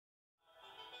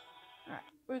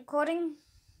recording.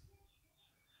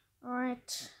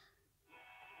 Alright.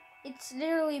 It's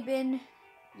literally been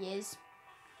years.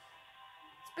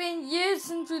 It's been years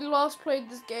since we last played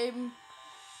this game.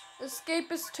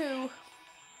 Escapists 2.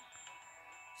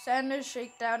 Sanders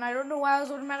Shakedown. I don't know why I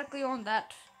was automatically on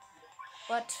that.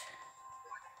 But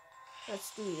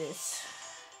let's do this.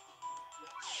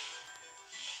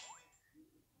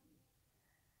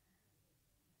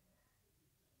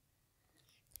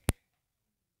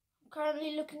 I'm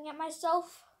currently looking at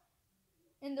myself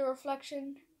in the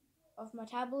reflection of my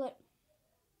tablet.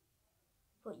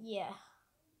 But yeah.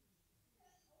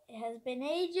 It has been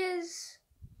ages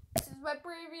since my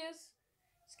previous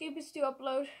Escapists 2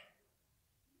 upload.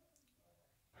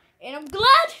 And I'm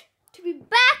glad to be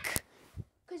back,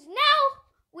 because now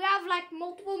we have like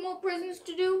multiple more prisons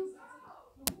to do.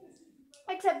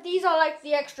 Except these are like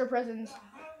the extra prisons,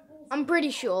 I'm pretty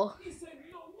sure.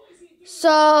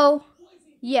 So,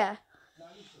 yeah.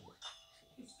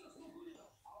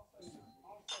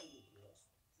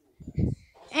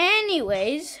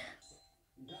 Anyways,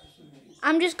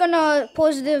 I'm just gonna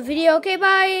pause the video, okay,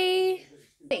 bye.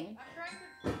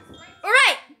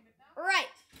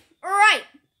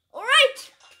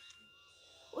 Alright.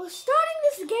 We're starting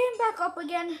this game back up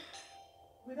again.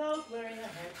 Without wearing a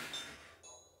hat.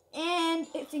 And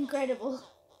it's incredible.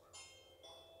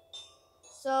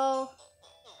 So,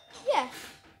 yeah.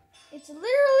 It's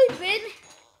literally been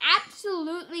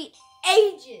absolutely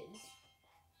ages.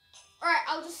 Alright,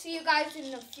 I'll just see you guys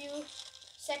in a few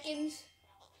seconds.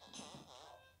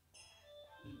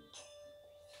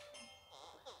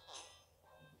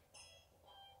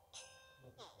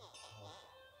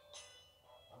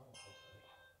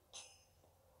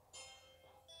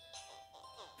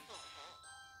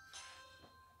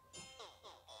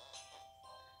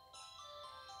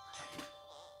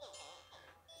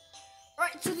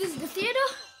 Alright, so this is the theater.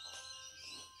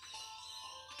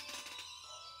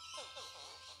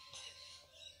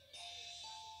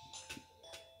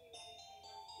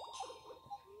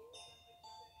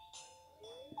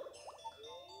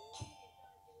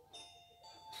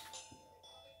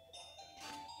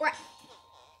 Right.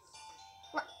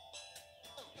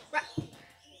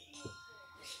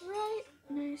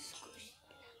 Nice.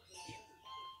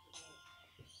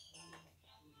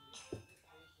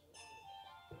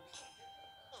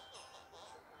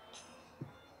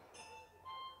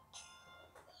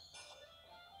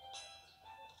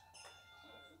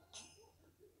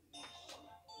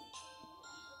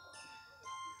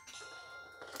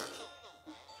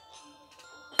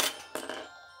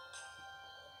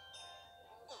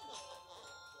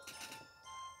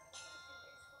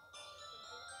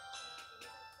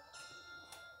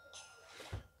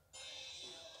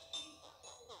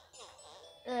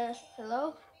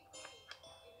 Hello?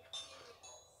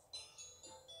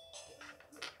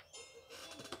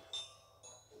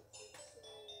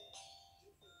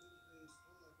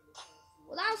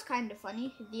 Well, that was kind of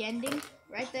funny, the ending,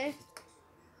 right there.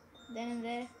 Then and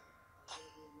there.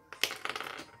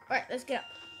 Alright, let's get up.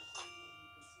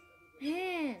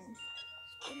 Man,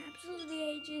 it's been absolutely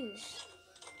ages.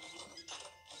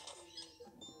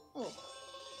 Oh.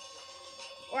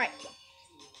 Alright.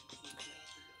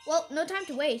 Well, no time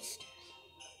to waste.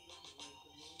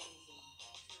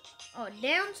 Oh,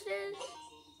 downstairs?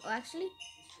 Oh, actually,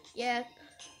 yeah.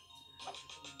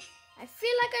 I feel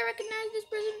like I recognize this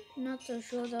prison. Not so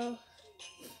sure, though.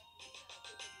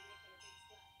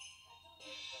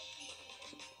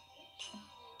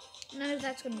 None of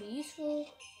that's going to be useful.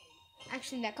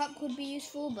 Actually, that cup could be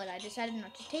useful, but I decided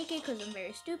not to take it because I'm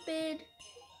very stupid.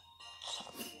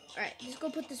 Alright, let's go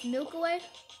put this milk away.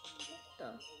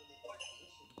 Duh.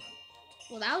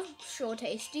 Well, that was sure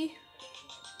tasty.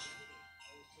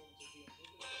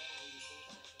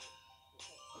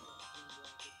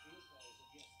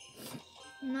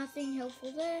 Nothing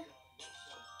helpful there.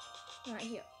 Right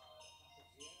here.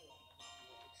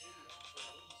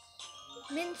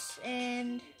 Mince,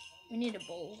 and we need a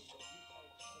bowl.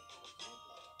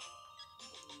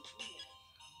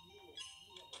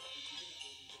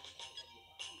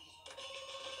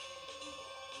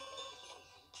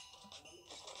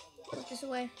 Put this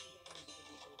away.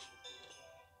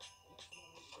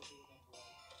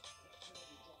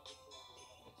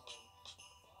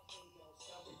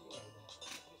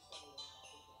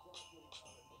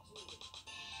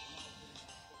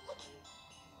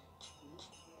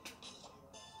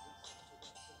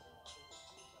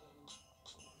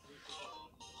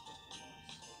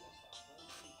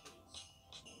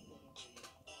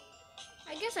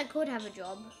 I guess I could have a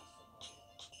job.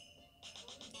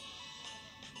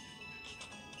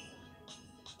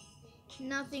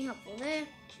 Nothing helpful there.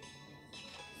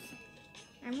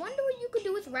 I wonder what you could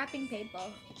do with wrapping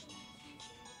paper.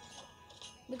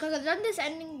 Because I've done this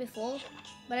ending before,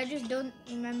 but I just don't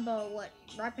remember what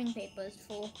wrapping paper is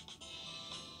for.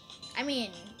 I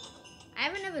mean, I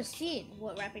haven't ever seen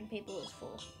what wrapping paper is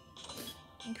for.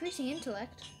 Increasing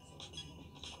intellect?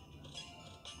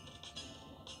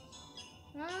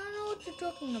 I don't know what you're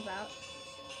talking about.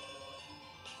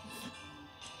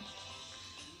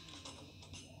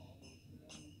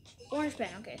 Orange pen,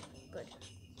 okay, good.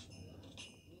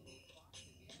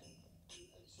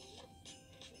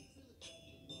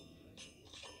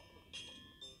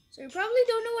 So you probably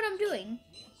don't know what I'm doing,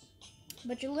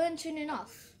 but you'll learn soon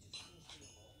enough.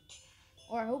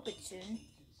 Or I hope it's soon.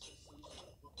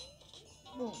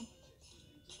 Boom.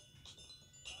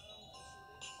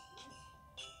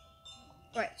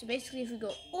 Alright, so basically if we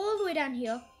go all the way down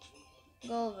here,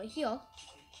 go over here,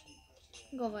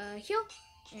 go over here,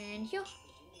 and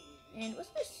what's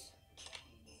this?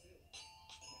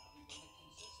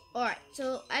 Alright,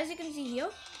 so as you can see here,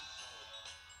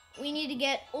 we need to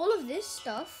get all of this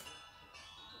stuff,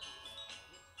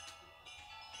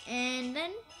 and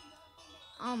then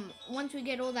once we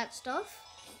get all that stuff,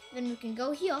 then we can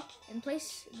go here and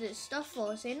place the stuff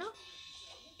for Sena,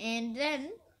 and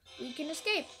then we can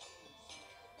escape.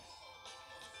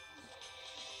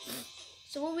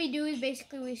 So what we do is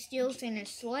basically we steal Sena's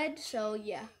sled, so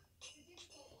yeah.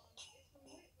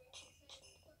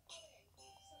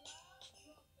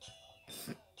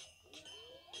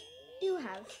 You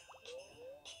have.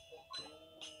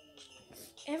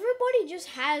 Everybody just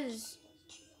has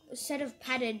a set of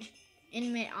padded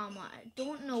inmate armor. I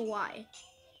don't know why.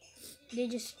 They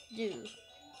just do.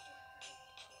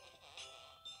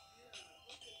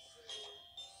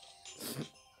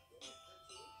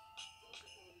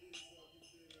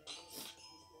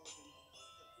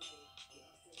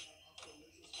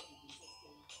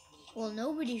 Well,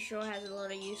 nobody sure has a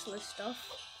lot of useless stuff.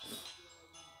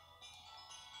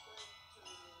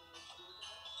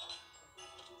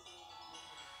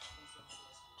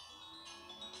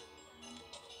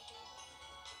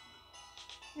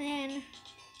 Man,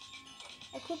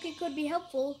 a cookie could be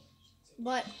helpful,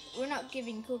 but we're not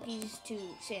giving cookies to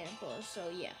Santa Claus, so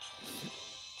yeah.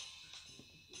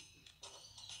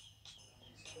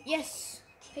 Yes,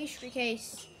 pastry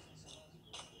case.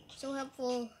 So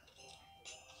helpful.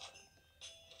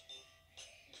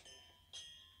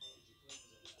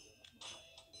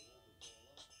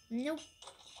 Nope.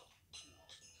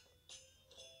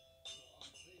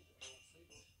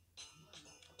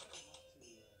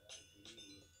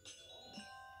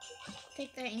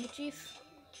 Take the handkerchief.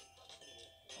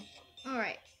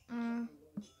 Alright. I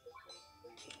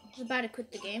was about to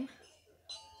quit the game.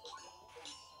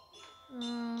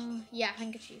 Yeah,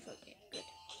 handkerchief. Okay, good.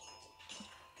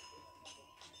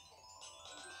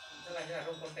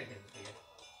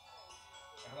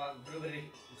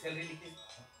 Salary is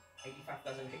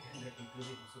 85,800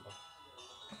 inclusive super.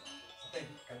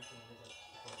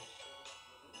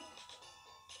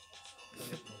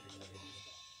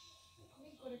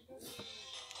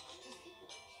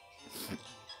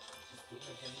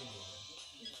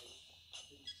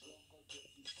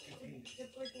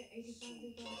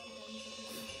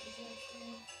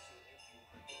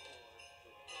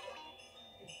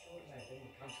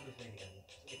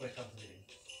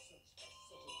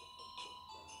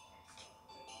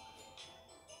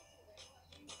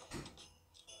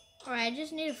 Alright, I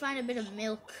just need to find a bit of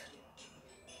milk.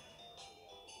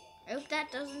 I hope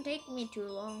that doesn't take me too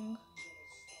long.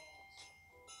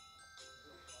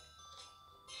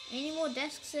 Any more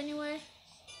desks anywhere?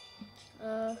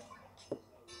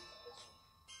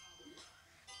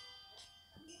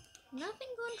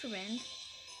 Nothing contraband.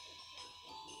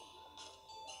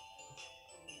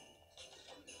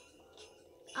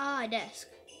 Ah, a desk.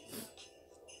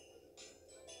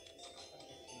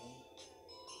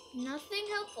 Nothing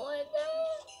helpful in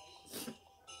there.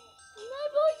 My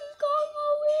voice is going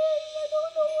all weird and I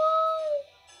don't know why.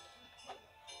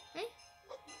 Hey?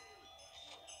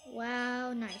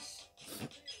 Wow, nice.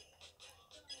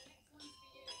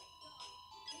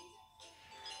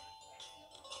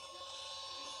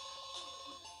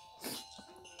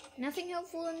 Nothing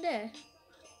helpful in there.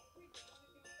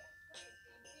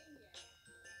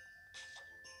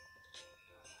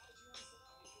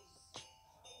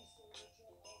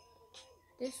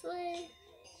 This way.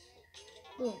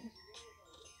 Boom.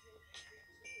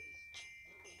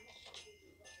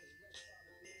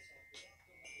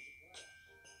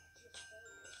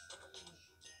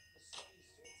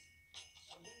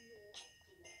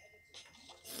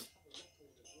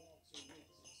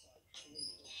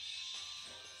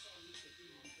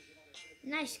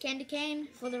 Nice candy cane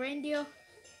for the reindeer.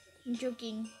 I'm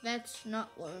joking. That's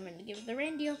not what we're meant to give the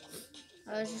reindeer.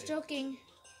 I was just joking.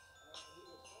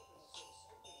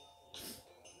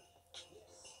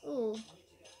 Ooh.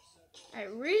 I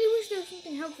really wish there was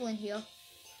something helpful in here.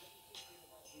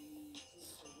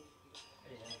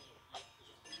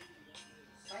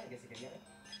 Sai che si quería ver.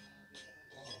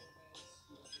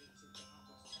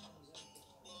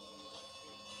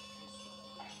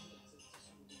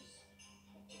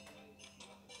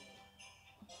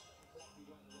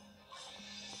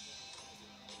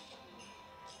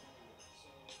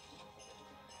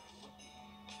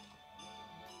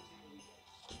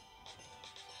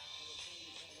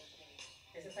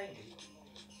 Ese sai che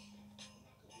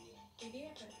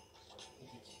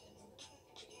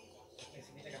che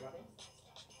significa parlare?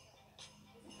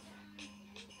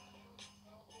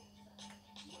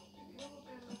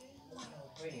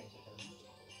 Poi niente.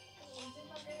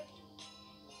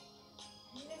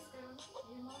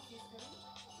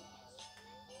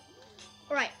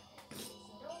 Alright.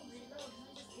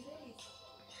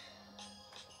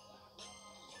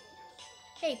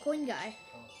 Hey, coin guy.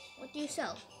 What do you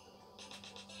sell?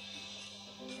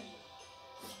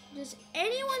 Does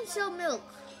anyone sell milk?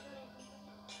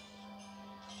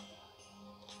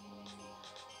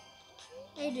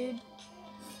 Hey, dude.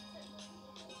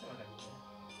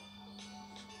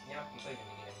 Neanche poi che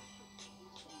mi chiede.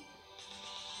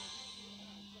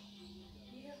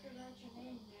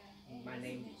 My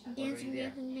name already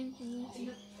there.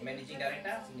 Managing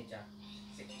director, signature.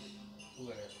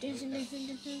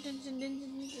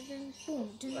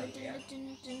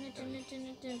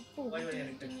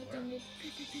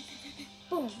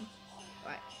 Boom.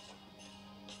 Right.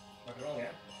 What's wrong,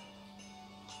 yeah?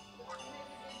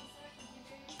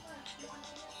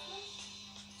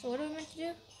 So what are we meant to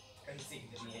do? Can you see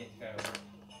the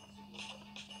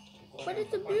But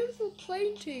it's a beautiful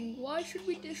painting. Why should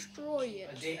we destroy it?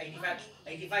 85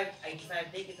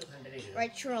 take it to 100.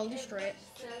 Right, sure, I'll destroy it.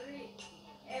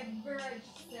 Average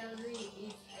salary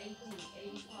is 85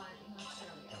 in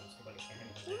Australia.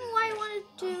 I don't know why I wanted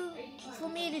for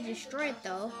me to destroy it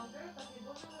though.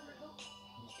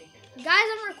 Guys,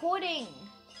 I'm recording.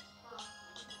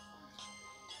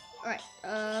 Alright,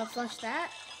 flush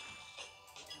that.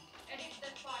 Edit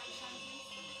that partition,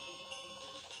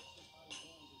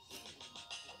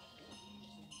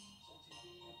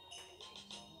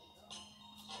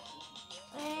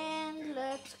 please. And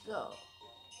let's go.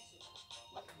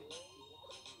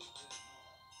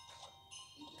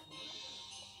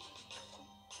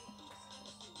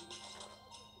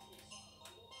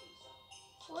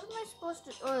 What am I supposed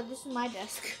to... Oh, this is my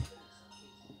desk.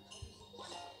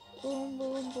 Boom,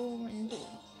 boom, boom, and boom.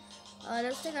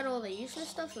 Let's take out all the useless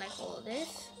stuff, like all of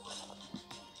this.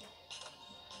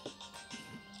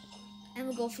 And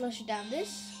we'll go flush it down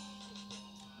this.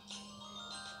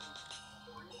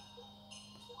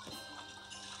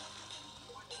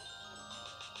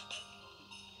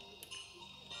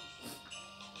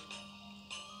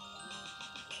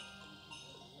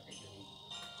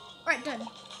 Right, done.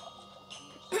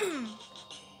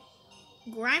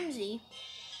 Grimesy.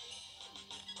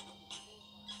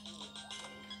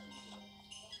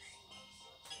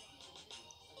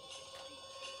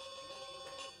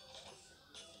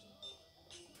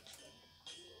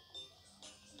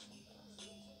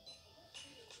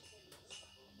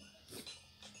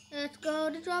 Let's go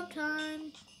to drop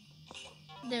time.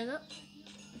 There we go.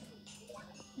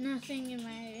 Nothing in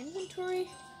my inventory.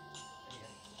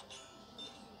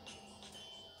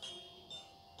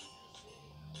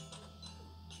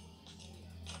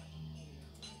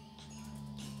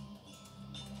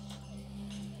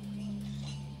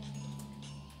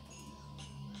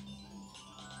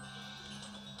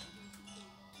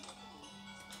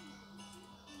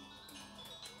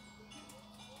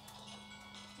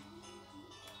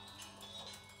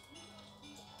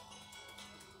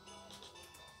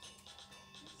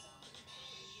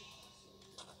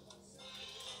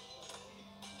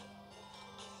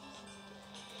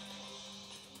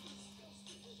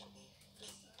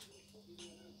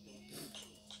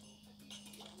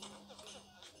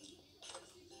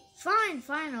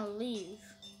 Fine, I'll leave.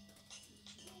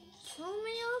 So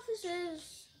many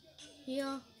offices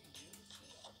here.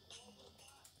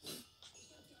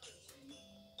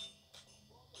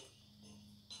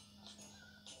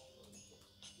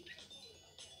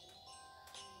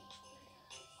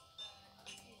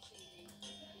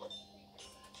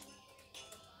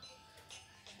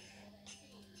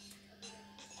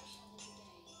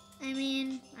 I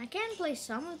mean, I can place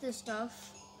some of this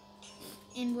stuff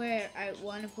in where I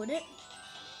want to put it.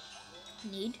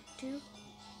 Need to.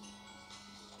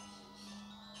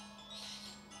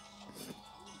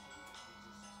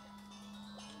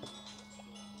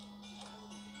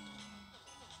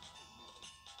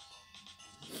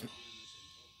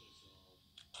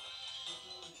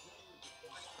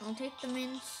 I'll take the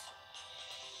mints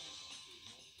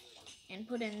and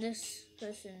put in this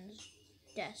person's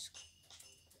desk.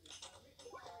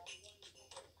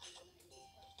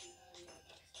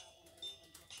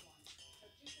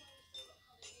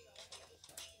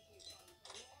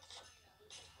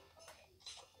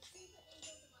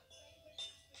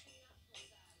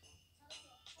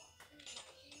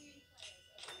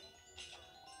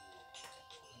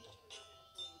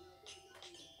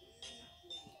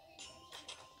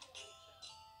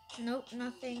 Nope,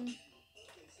 nothing.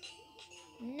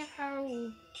 No.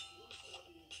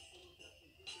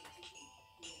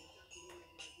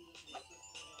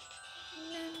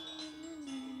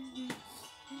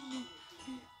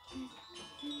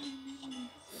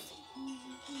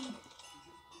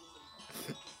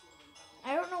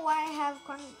 I don't know why I have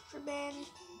contraband.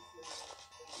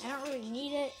 I don't really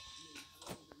need it.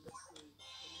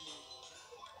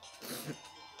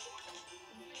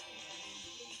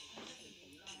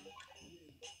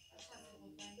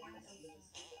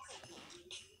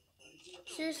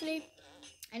 Seriously,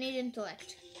 I need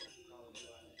intellect.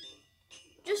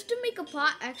 Just to make a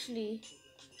pot, actually.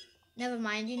 Never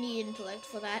mind, you need intellect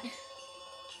for that.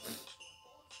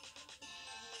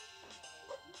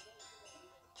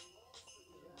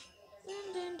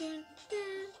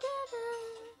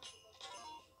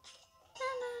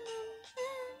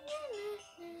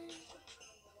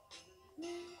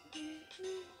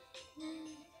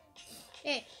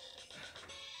 Hey.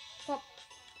 Pop.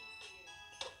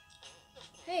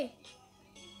 Hey.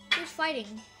 Who's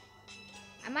fighting?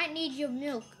 I might need your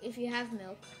milk if you have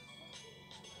milk.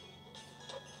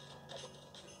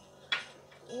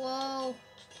 Whoa.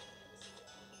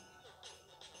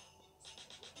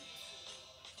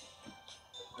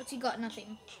 What's he got?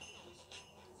 Nothing.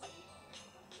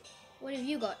 What have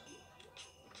you got?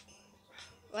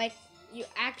 Like, you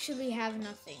actually have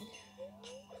nothing.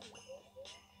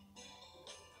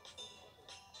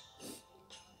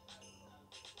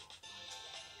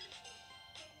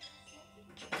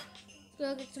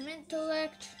 Let's go get some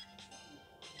intellect.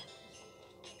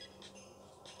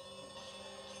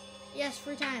 Yes,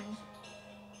 free time.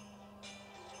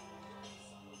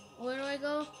 Where do I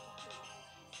go?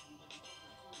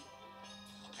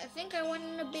 I think I went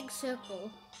in a big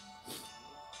circle.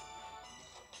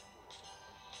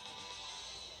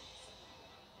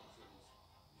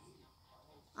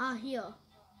 Ah, here.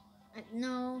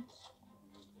 No.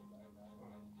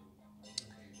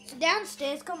 It's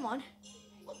downstairs, come on.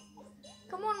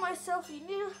 Come on, myself, you need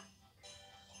to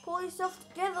pull yourself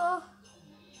together.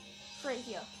 It's right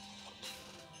here.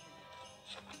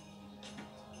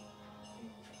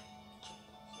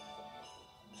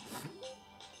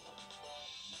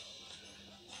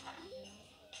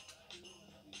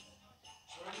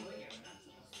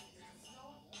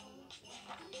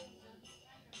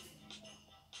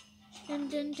 Dun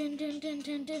dun dun dun dun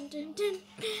dun dun dun dun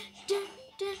dun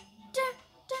dun dun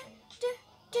dun dun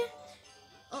dun.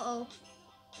 Uh-oh.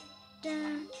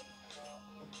 Dun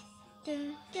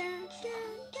dun dun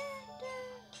dun dun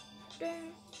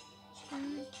dun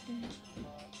dun dun.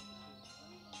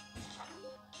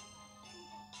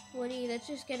 Woody, let's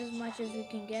just get as much as we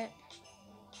can get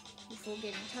before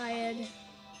getting tired.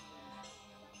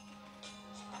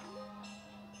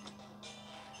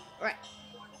 Right.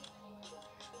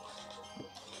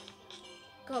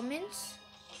 Got mints.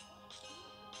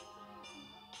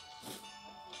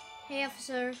 Hey,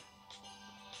 officer.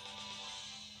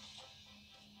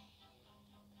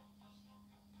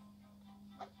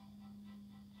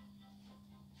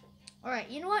 Alright,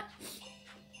 you know what?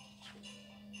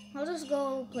 I'll just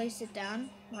go place it down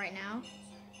right now.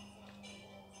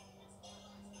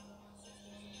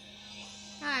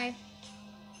 Hi.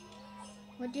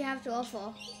 What do you have to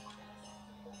offer?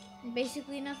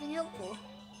 Basically nothing helpful.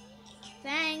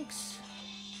 Thanks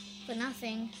for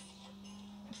nothing.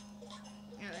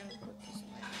 Now let me put this in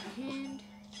my hand.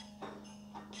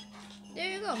 There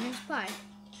you go, mince pie.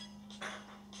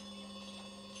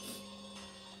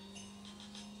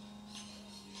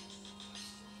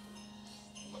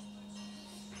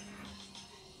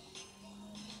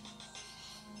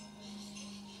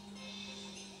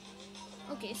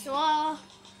 Okay, so right,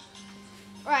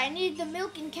 I need the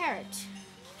milk and carrot.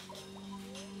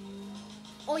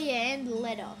 Oh yeah, and the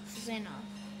letter, Susanna.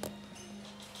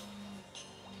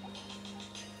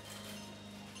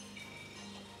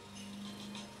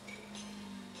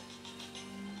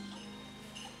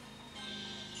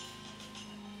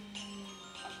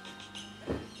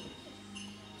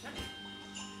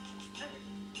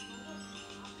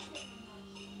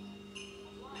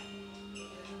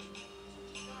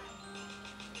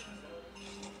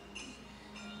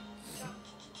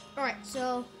 Alright,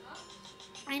 so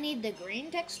I need the green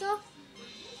texture,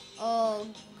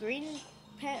 green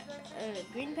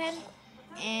pen,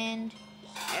 and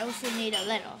I also need a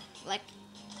letter, like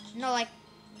not like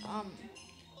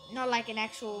not like an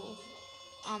actual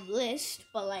list,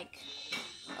 but like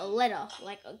a letter,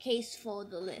 like a case for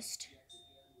the list.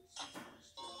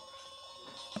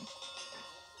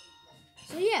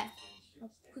 So yeah, I'll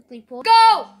quickly pause.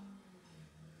 Go!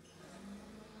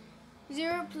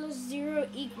 0 plus 0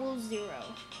 equals 0.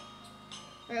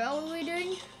 Alright, what are we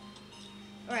doing?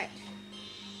 Alright.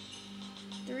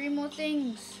 3 more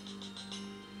things.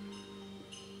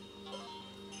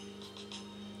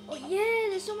 Oh yeah,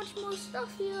 there's so much more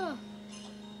stuff here.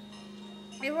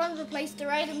 Everyone's replaced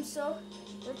their items, so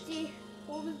let's see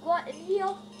what we've got in here.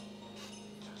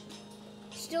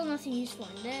 Still nothing useful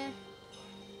in there.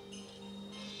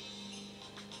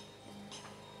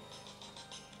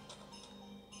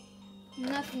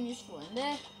 Nothing useful in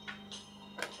there.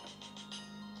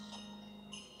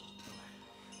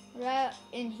 Right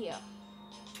in here.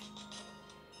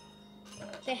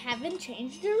 They haven't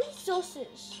changed the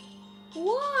resources.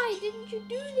 Why didn't you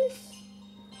do this?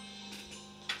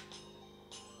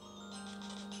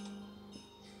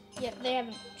 Yep, they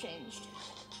haven't changed.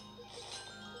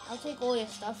 I'll take all your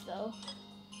stuff though.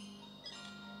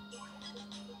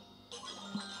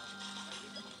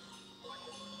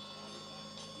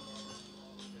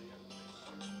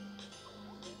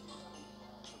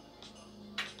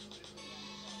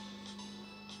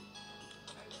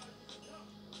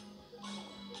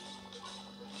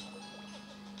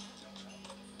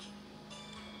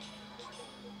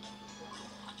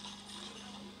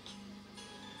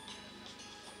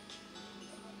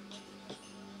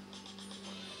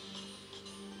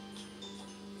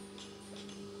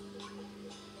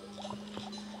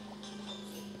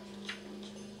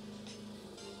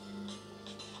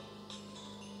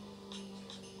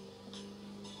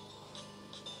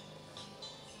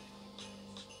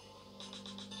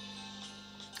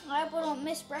 I hope I don't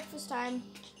miss breakfast time.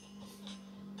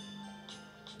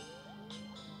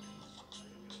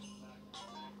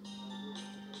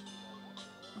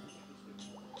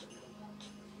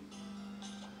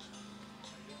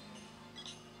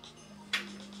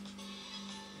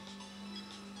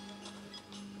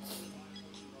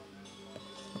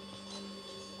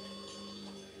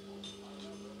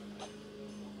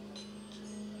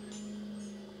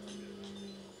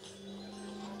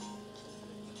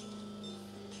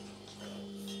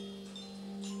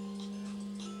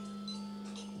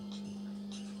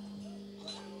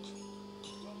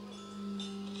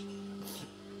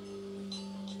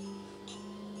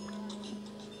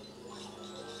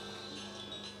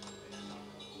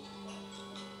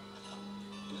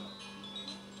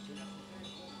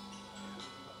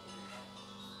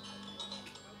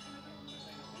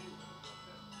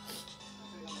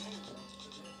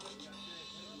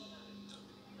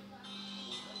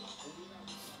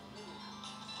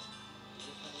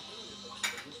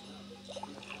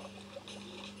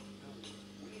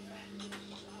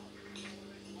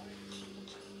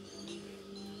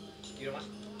 You don't want?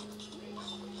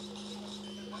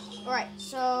 Alright,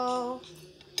 so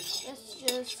let's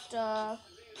just oh,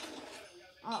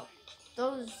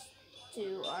 those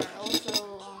two are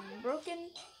also broken.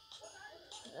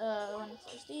 One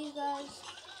first these guys.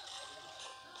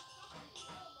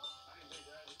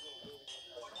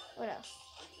 What else?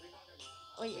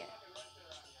 Oh yeah.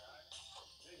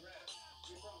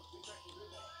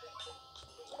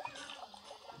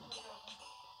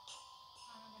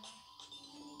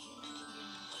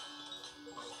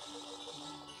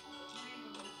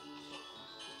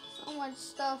 So much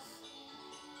stuff.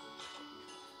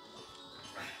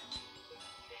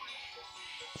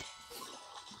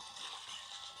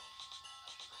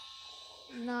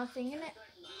 Nothing in it.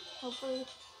 Hopefully.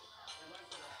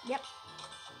 Yep.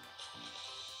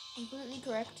 Completely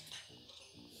correct.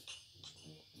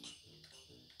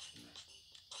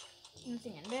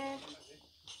 Nothing in there.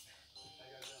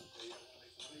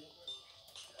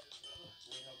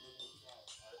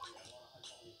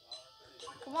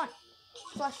 Come on.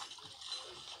 Flush.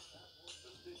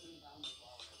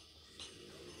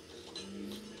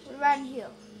 What about in here?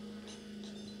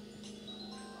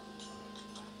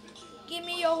 Give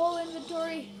me your whole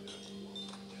inventory.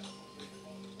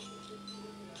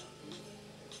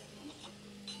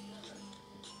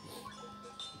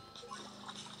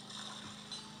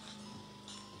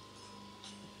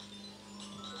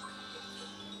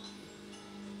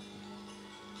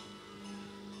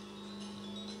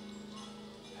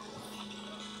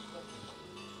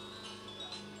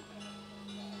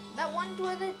 That one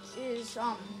toilet is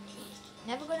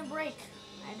never gonna break.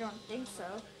 I don't think so.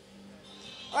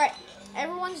 Alright,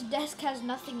 everyone's desk has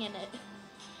nothing in it.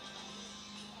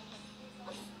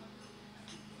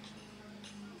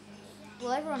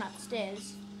 Well, everyone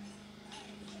upstairs.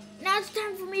 Now it's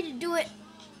time for me to do it.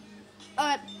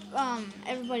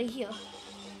 Everybody here.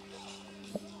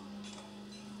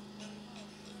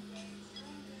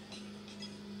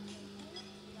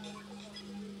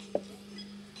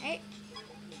 Hey,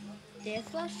 there,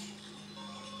 flush.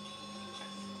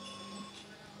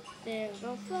 There we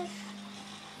go, flush.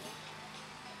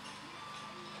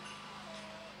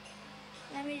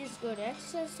 Let me just go to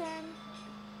exercise time.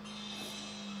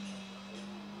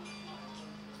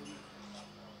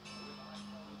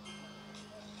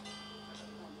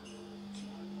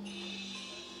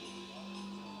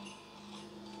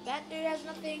 That dude has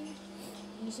nothing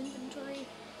in his inventory.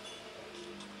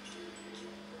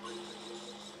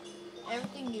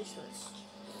 Everything useless.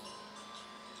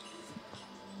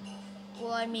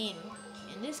 Well, I mean,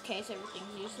 in this case,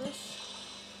 everything's useless.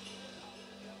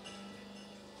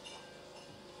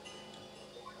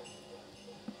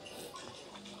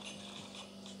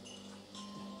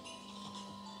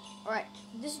 Alright,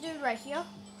 this dude right here,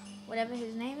 whatever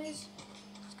his name is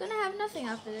gonna have nothing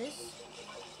after this.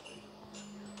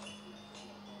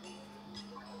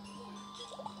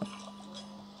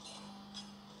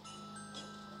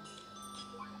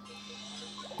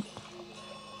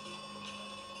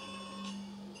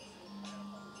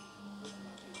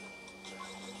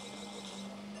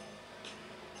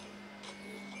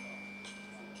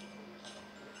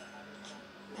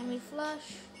 Let me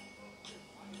flush.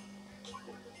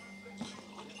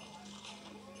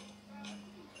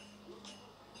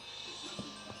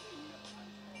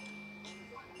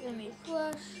 Let me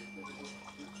flush.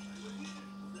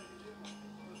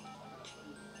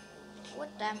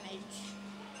 What damage?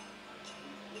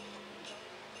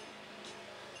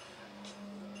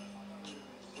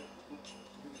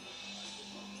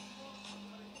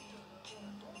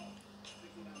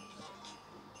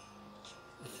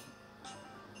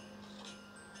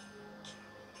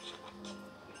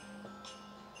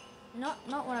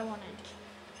 Not what I wanted.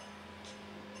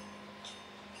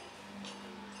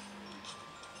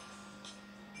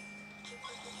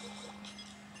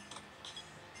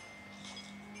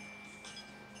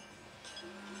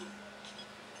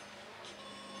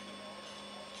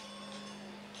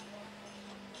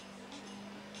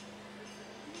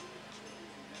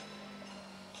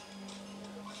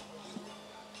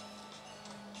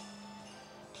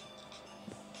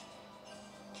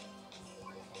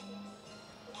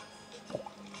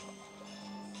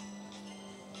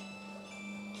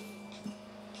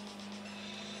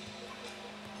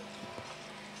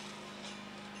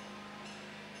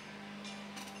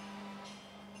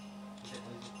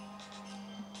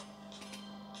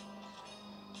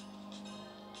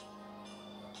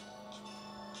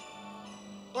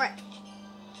 Right.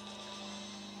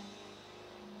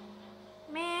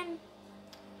 Man,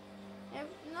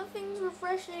 nothing's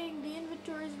refreshing, the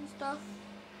inventories and stuff.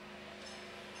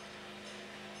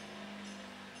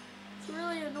 It's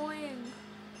really annoying.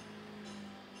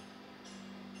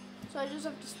 So I just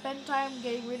have to spend time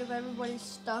getting rid of everybody's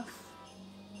stuff.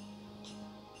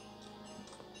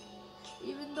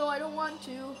 Even though I don't want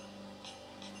to.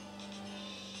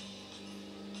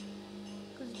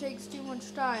 Because it takes too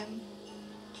much time.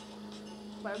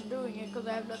 But I'm doing it because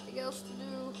I have nothing else to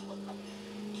do.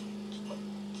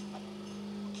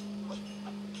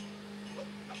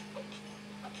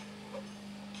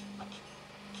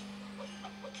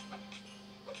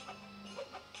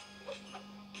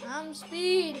 I'm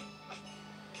speed.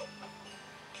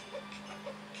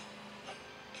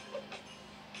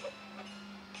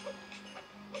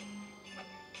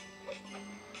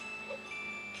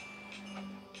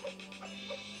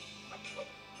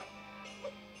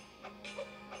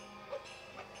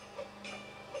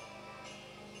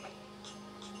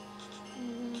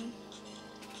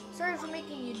 Sorry for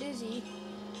making you dizzy,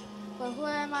 but who do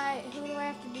I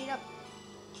have to beat up?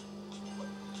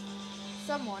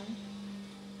 Someone.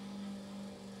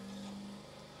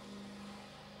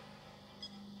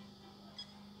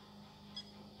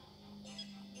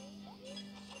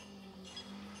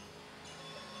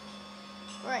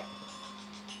 Right.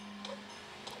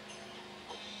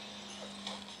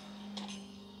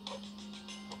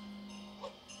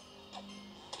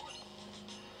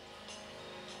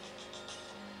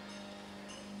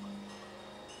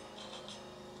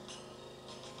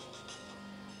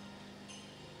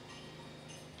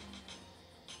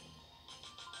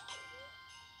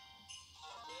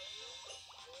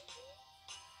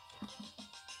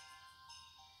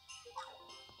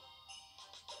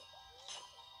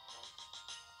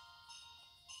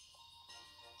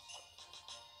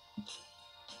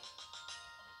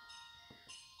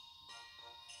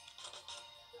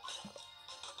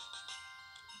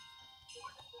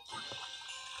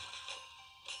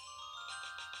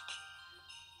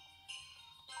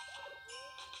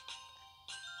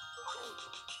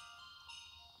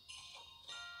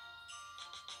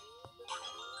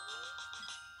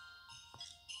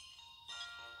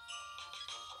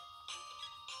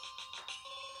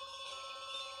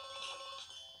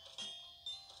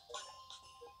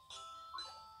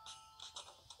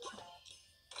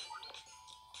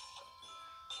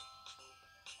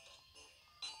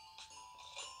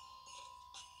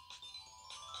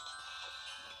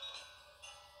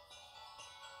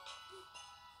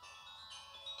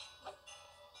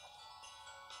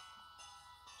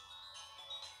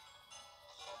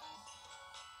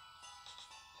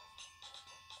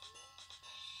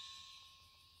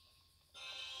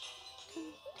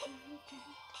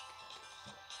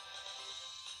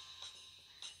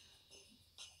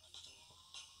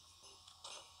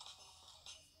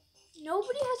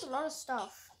 Nobody has a lot of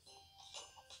stuff.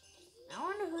 I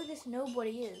wonder who this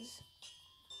nobody is.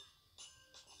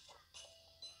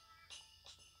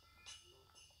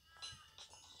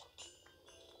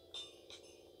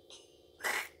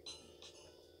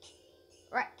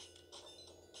 Right.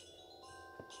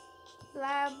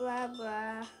 Blah, blah,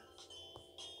 blah.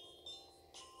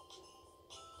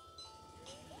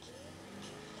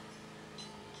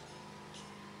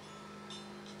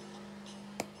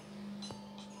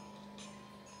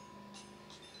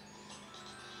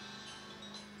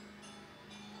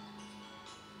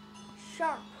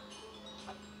 Sharp.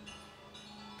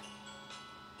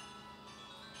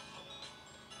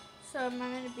 So am I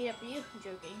meant to beat up you? I'm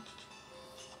joking.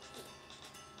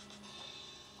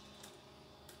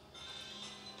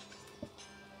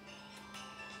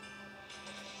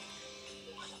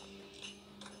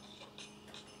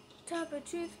 Tub of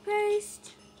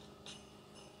toothpaste.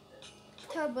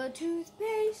 Tub of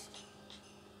toothpaste.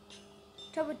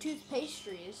 Tub of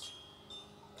toothpastries.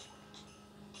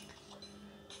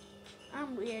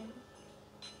 I'm weird.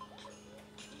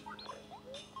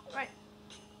 Right.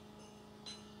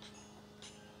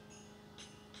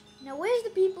 Now where's the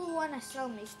people who want to sell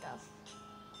me stuff?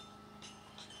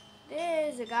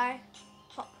 There's a guy.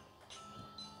 Pop.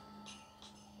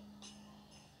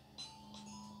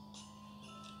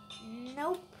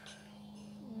 Nope.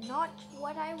 Not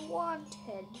what I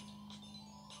wanted.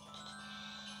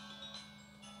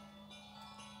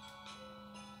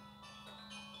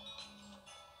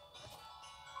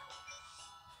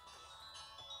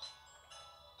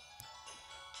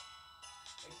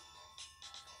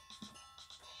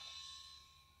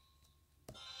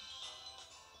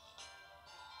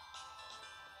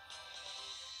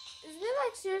 Is there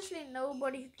like seriously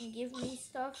nobody who can give me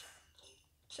stuff?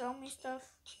 Sell me stuff?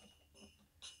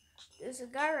 There's a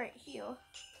guy right here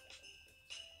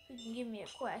who can give me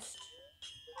a quest.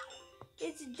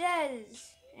 It's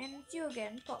Dez, and it's you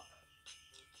again, Pop.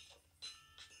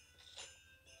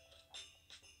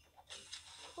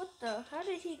 What the? How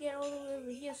did he get all the way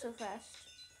over here so fast?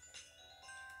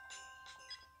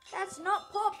 That's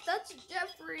not Pop, that's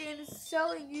Jeffrey, and he's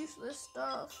selling useless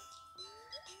stuff.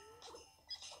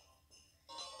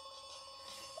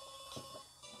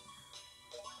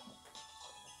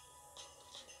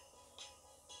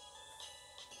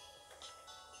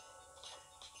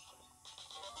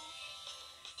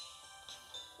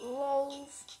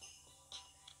 Lols.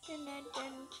 Dun dun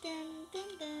dun dun dun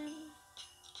dun.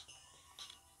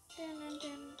 Dun dun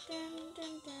dun dun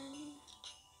dun dun.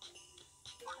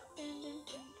 Dun dun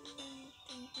dun dun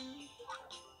dun dun.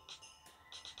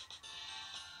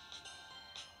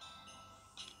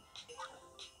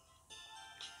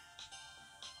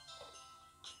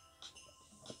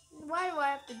 Why do I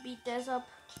have to beat this up?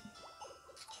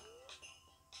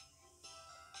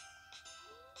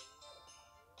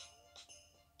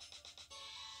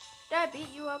 Did I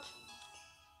beat you up?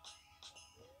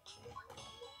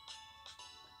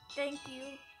 Thank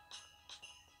you.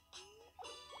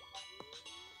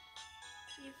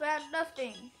 You found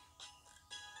nothing,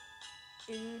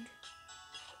 dude.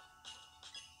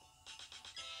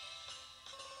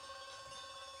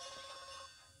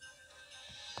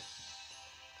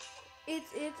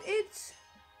 It's.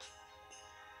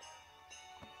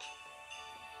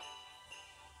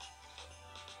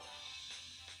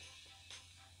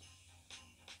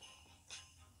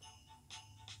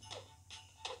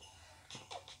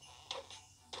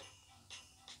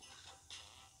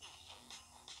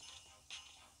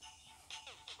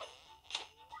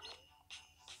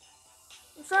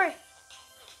 I'm sorry.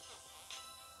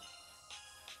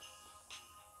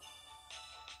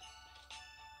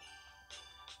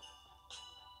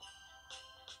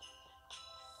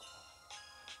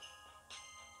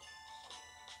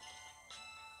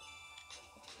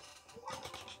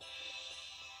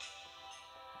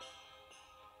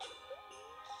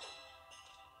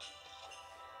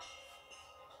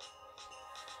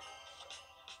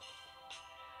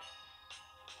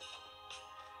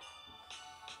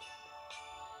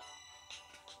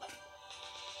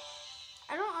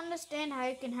 I don't understand how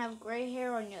you can have gray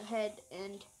hair on your head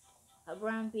and a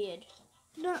brown beard.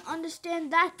 I don't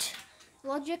understand that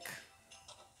logic.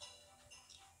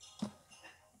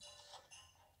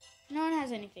 No one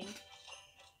has anything.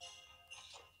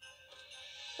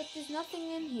 But there's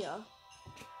nothing in here.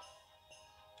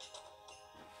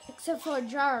 Except for a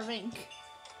jar of ink.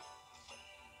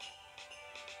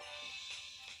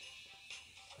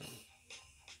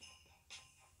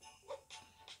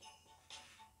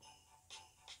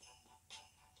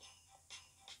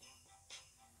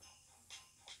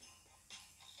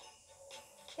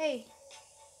 Hey.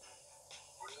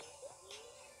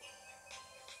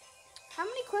 How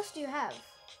many quests do you have?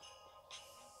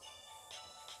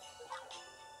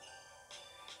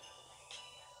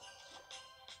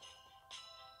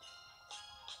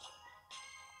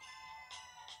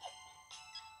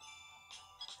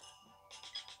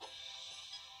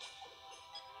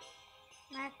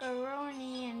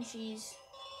 Macaroni and cheese.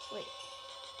 Wait.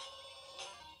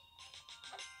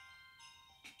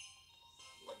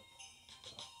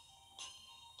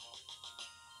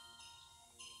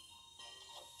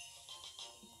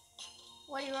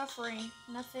 What are you offering?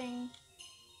 Nothing.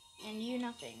 And you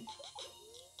nothing.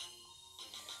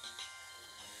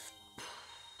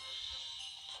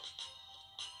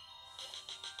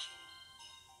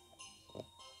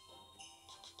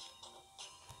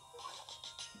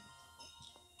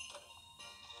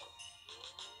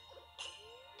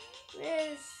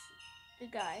 Where's the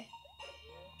guy?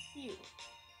 You.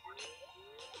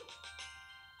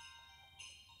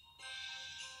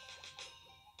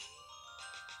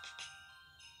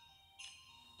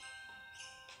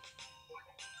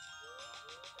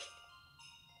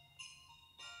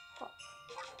 Pop.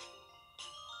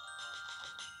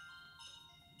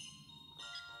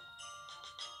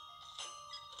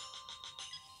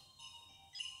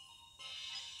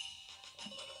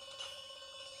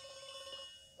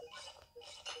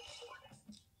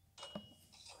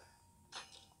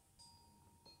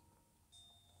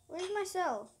 Where's my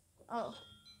cell? Oh.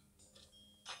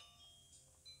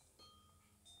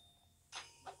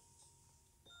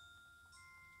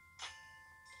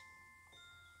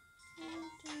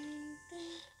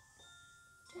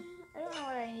 I don't know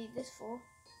what I need this for.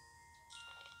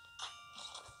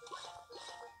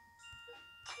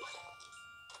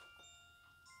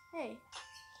 Hey.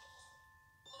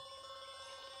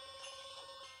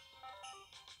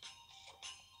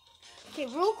 Okay,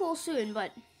 roll call soon,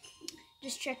 but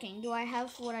just checking. Do I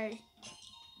have what I...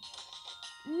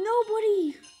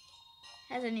 Nobody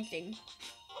has anything.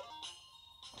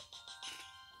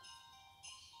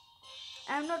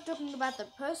 I'm not talking about the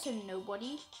person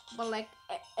nobody, but like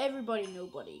everybody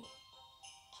nobody.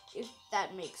 If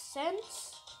that makes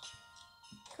sense.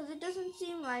 Because it doesn't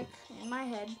seem like in my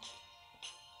head.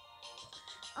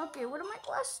 Okay, what are my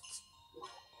quests?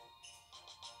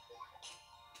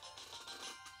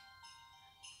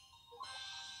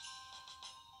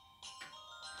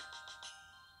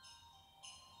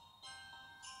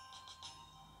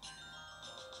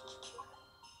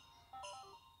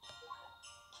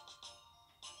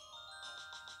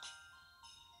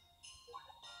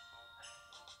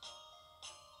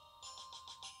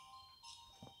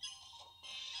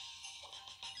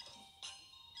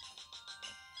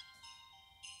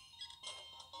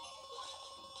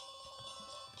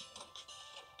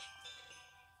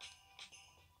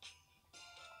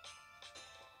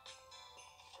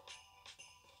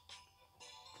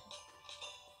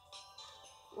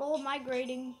 Roll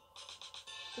migrating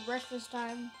to breakfast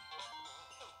time.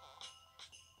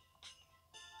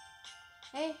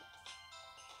 Hey,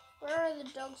 where are the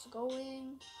dogs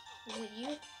going? Is it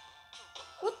you?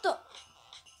 What the?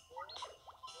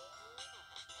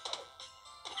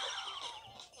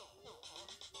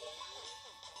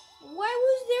 Why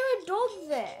was there a dog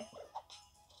there?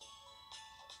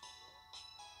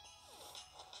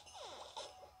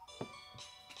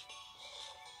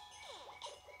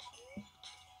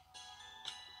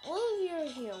 All of you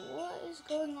are here. What is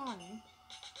going on?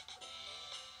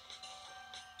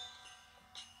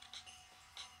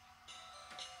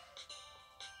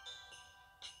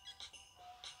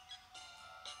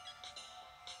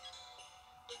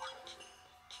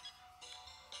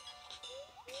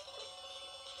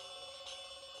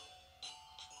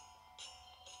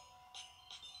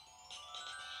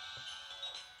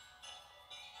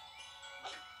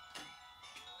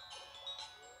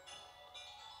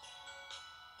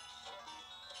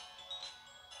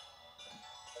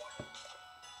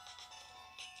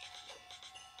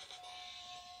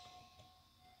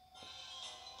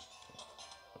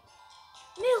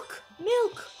 Milk,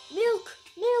 milk, milk,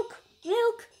 milk,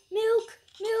 milk, milk,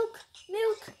 milk,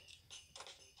 milk.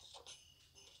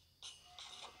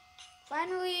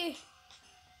 Finally,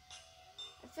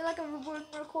 I feel like I've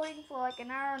been recording for like an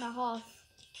hour and a half.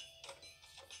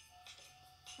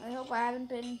 I hope I haven't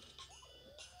been.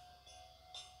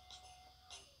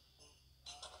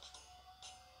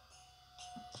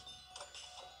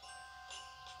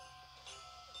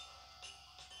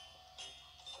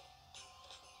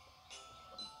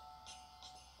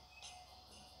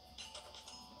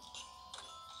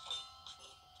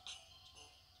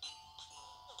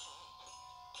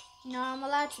 No, I'm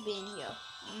allowed to be in here.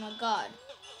 I'm a god.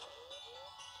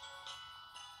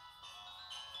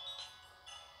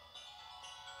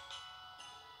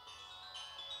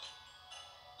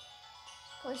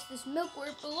 Place this milk where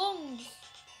it belongs.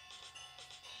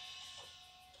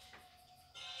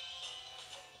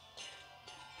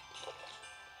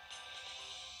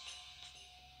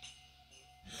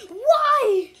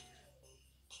 Why?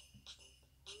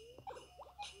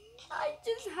 I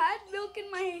just had milk in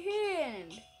my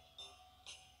hand.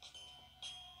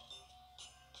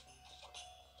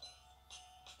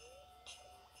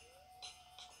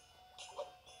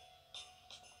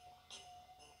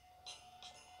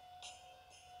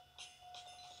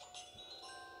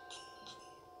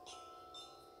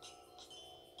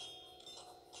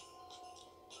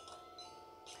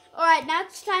 Alright, now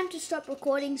it's time to stop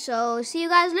recording, so see you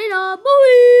guys later.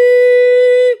 Bye!